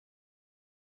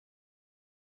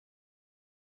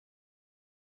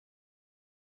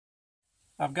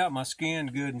I've got my skin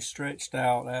good and stretched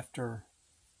out after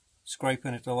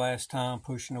scraping it the last time,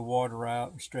 pushing the water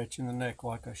out and stretching the neck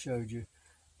like I showed you.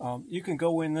 You can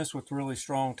go in this with really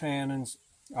strong tannins.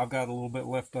 I've got a little bit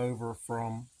left over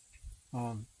from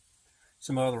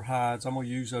some other hides. I'm going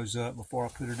to use those up before I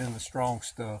put it in the strong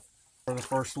stuff. For the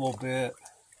first little bit,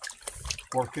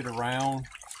 work it around.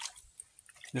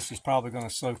 This is probably going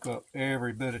to soak up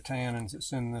every bit of tannins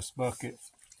that's in this bucket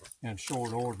in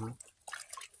short order.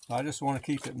 I just want to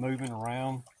keep it moving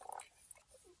around.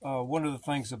 One of the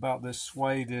things about this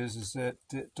suede is that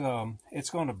it's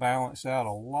going to balance out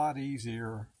a lot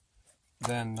easier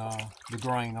than the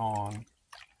grain on.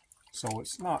 So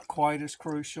it's not quite as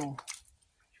crucial.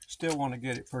 Still want to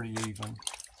get it pretty even.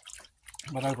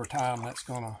 But over time, that's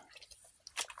going to,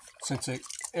 since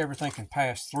everything can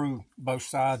pass through both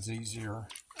sides easier,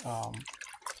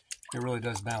 it really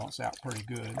does balance out pretty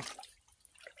good.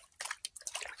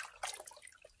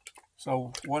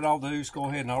 So what I'll do is go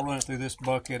ahead and I'll run it through this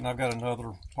bucket, and I've got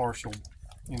another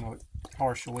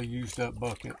partially used up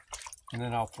bucket, and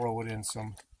then I'll throw it in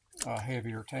some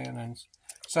heavier tannins.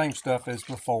 Same stuff as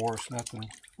before. It's nothing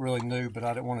really new, but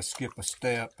I didn't want to skip a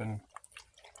step and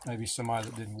maybe somebody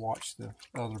that didn't watch the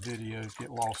other videos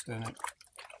get lost in it.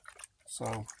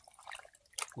 So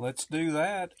let's do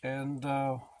that, and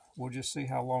we'll just see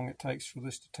how long it takes for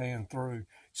this to tan through.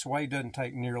 Suede doesn't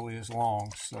take nearly as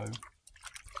long, so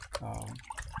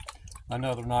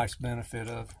another nice benefit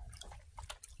of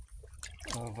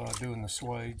doing the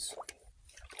suedes.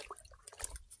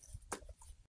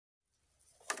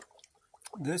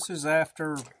 This is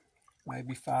after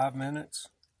maybe 5 minutes.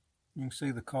 You can see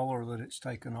the color that it's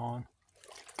taken on.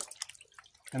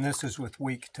 And this is with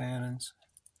weak tannins.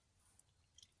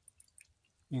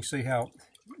 You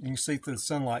can see through the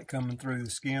sunlight coming through the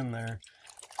skin there.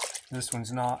 This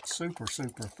one's not super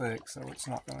thick, so it's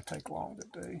not going to take long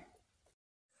to do.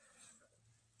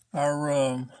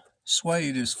 Our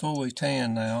suede is fully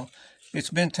tanned now. It's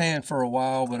been tanned for a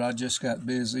while, but I just got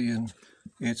busy and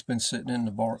it's been sitting in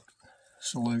the bark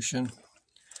solution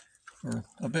for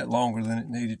a bit longer than it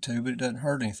needed to, but it doesn't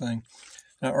hurt anything.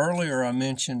 Now earlier I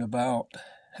mentioned about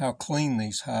how clean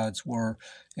these hides were,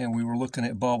 and we were looking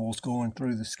at bubbles going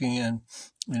through the skin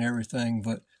and everything,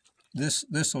 but this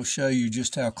will show you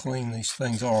just how clean these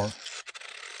things are.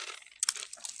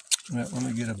 Let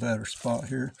me get a better spot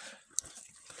here.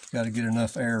 Got to get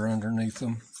enough air underneath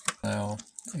them. Now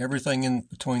everything in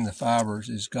between the fibers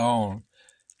is gone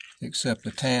except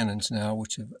the tannins now,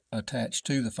 which have attached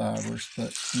to the fibers,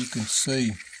 but you can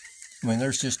see, I mean,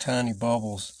 there's just tiny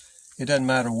bubbles. It doesn't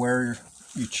matter where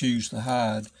you choose the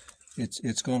hide,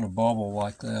 it's going to bubble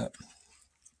like that.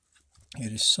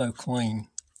 It is so clean.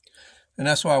 And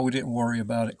that's why we didn't worry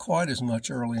about it quite as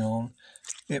much early on.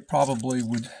 It probably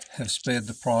would have sped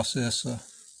the process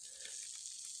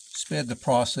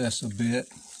a bit.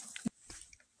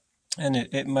 And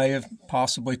it may have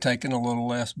possibly taken a little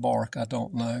less bark, I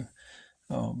don't know.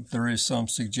 There is some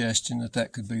suggestion that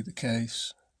that could be the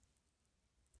case.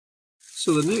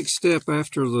 So the next step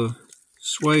after the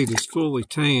suede is fully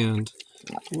tanned,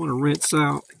 I want to rinse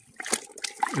out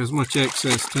as much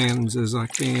excess tannins as I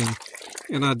can.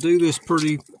 And I do this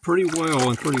pretty well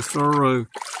and pretty thorough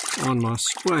on my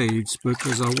suedes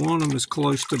because I want them as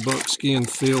close to buckskin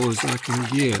feel as I can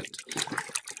get.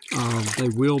 They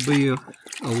will be a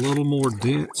little more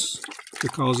dense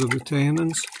because of the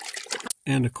tannins.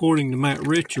 And according to Matt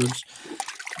Richards,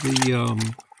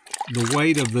 the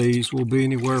weight of these will be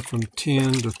anywhere from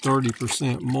 10 to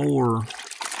 30% more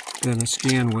than a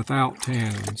skin without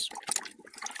tannins.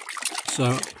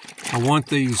 So I want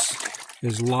these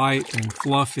as light and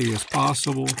fluffy as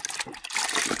possible.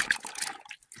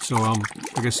 So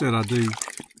like I said, I do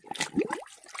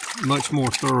much more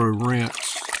thorough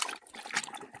rinse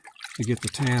to get the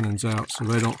tannins out so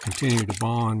they don't continue to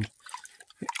bond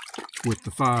with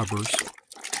the fibers.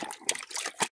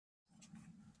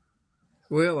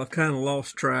 Well, I've kind of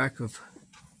lost track of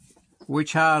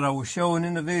which hide I was showing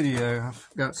in the video. I've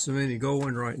got so many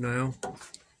going right now.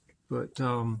 But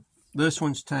this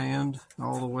one's tanned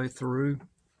all the way through.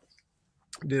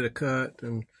 Did a cut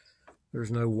and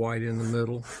there's no white in the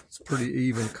middle. It's pretty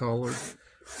even colored.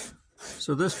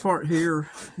 So this part here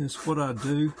is what I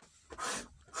do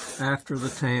after the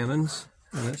tannins.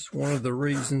 And that's one of the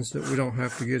reasons that we don't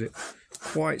have to get it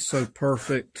quite so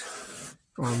perfect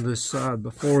on this side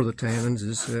before the tannins,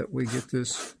 is that we get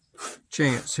this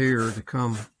chance here to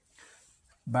come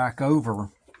back over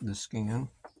the skin.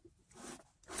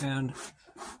 And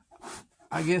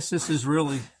I guess this is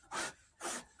really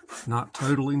not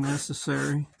totally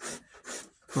necessary,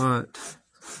 but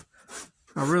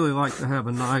I really like to have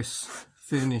a nice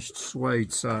finished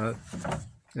suede side,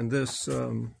 and this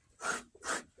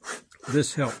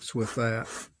this helps with that.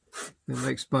 It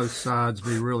makes both sides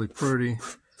be really pretty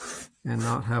and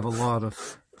not have a lot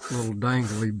of little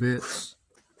dangly bits.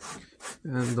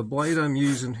 And the blade I'm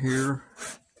using here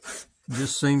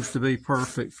just seems to be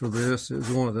perfect for this. It was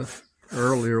one of the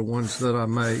earlier ones that I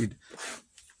made.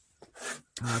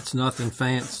 It's nothing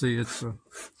fancy. It's a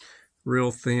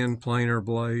real thin planer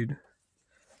blade.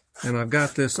 And I've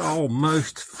got this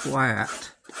almost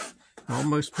flat,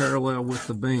 almost parallel with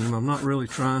the beam. I'm not really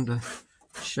trying to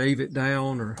shave it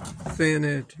down or thin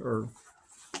it, or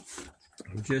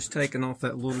I'm just taking off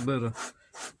that little bit of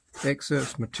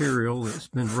excess material that's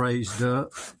been raised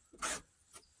up.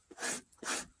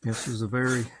 This is a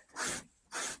very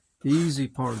easy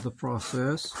part of the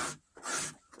process.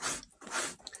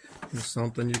 It's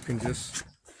something you can just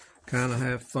kind of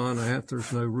have fun at.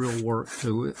 There's no real work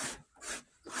to it.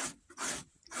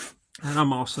 And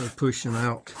I'm also pushing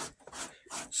out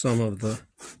some of the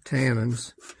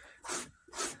tannins,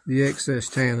 the excess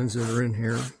tannins that are in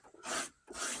here.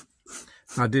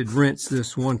 I did rinse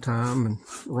this one time and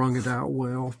wrung it out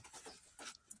well.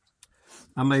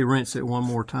 I may rinse it one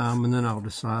more time and then I'll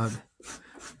decide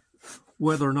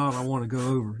whether or not I want to go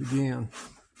over it again.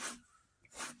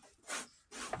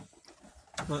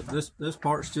 But this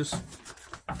part's just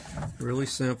really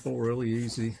simple, really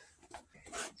easy.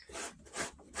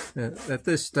 At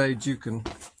this stage, you can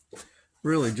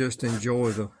really just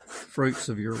enjoy the fruits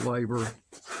of your labor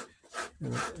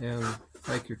and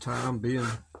take your time being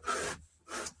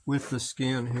with the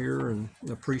skin here and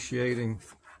appreciating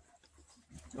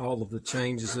all of the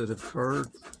changes that have occurred,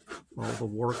 all the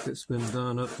work that's been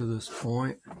done up to this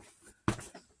point.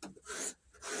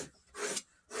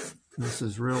 This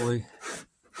is really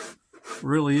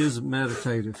is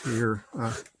meditative here.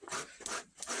 I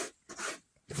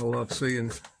love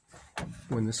seeing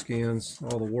when the skins,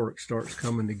 all the work starts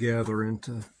coming together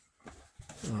into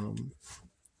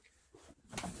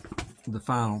the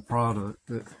final product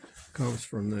that comes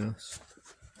from this.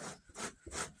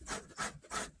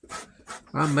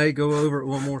 I may go over it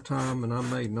one more time and I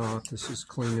may not. This is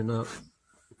cleaning up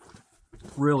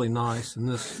really nice, and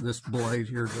this blade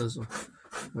here does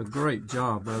a great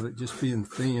job of it, just being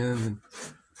thin and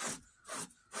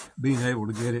being able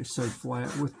to get it so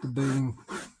flat with the beam.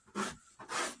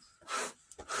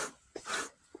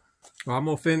 Well, I'm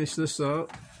going to finish this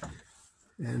up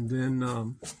and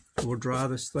then we'll dry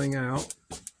this thing out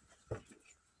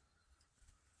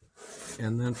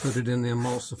and then put it in the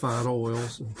emulsified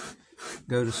oils and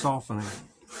go to softening.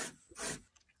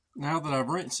 Now that I've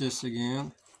rinsed this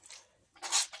again,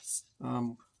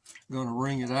 I'm going to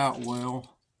wring it out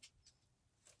well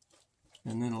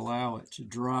and then allow it to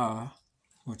dry,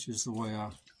 which is the way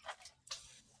I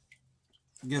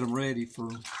get them ready for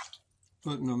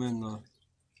putting them in the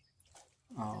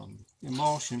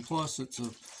emulsion. Plus it's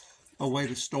a way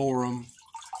to store them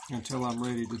until I'm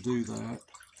ready to do that.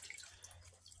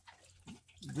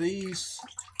 These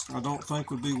I don't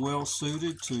think would be well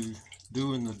suited to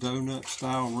doing the donut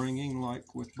style ringing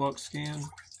like with buckskin.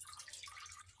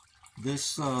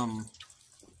 This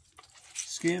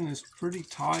skin is pretty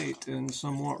tight and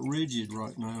somewhat rigid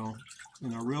right now,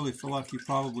 and I really feel like you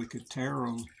probably could tear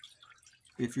them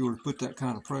if you were to put that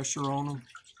kind of pressure on them.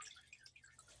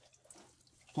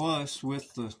 Plus,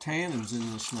 with the tannins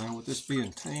in this now, with this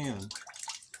being tanned,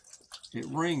 it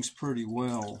rings pretty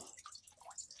well.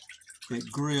 It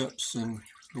grips and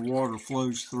the water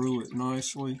flows through it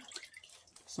nicely.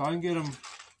 So I can get them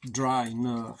dry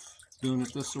enough doing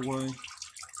it this way.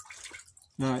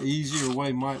 Now, an easier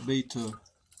way might be to,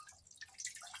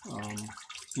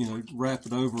 you know, wrap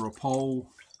it over a pole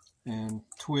and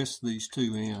twist these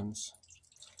two ends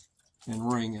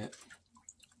and ring it.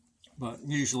 But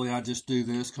usually I just do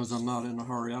this because I'm not in a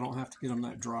hurry. I don't have to get them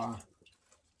that dry.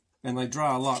 And they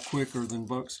dry a lot quicker than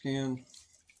buckskin.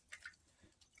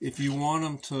 If you want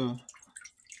them to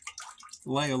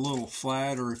lay a little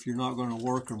flatter, if you're not going to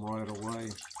work them right away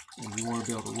and you want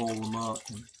to be able to roll them up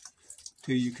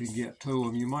until you can get to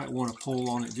them, you might want to pull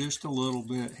on it just a little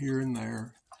bit here and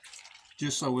there,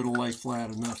 just so it'll lay flat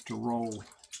enough to roll.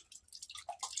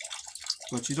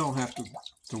 But you don't have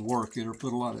to work it or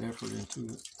put a lot of effort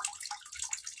into it.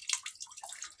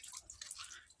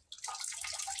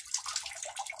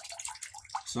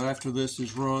 So after this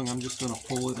is wrung, I'm just going to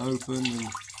pull it open and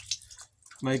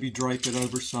maybe drape it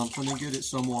over something and get it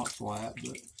somewhat flat,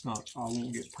 but I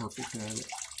won't get perfect at it.